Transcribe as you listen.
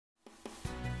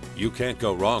You can't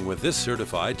go wrong with this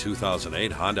certified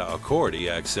 2008 Honda Accord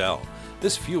EXL.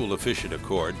 This fuel-efficient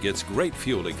Accord gets great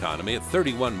fuel economy at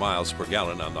 31 miles per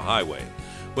gallon on the highway.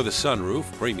 With a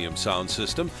sunroof, premium sound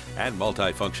system, and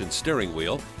multifunction steering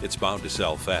wheel, it's bound to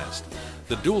sell fast.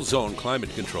 The dual-zone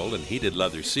climate control and heated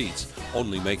leather seats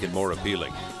only make it more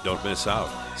appealing. Don't miss out.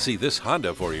 See this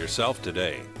Honda for yourself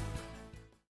today.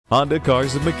 Honda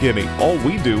Cars of McKinney. All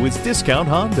we do is discount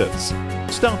Hondas.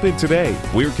 Stop in today.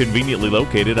 We're conveniently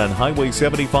located on Highway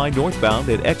 75 northbound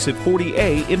at exit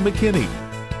 40A in McKinney.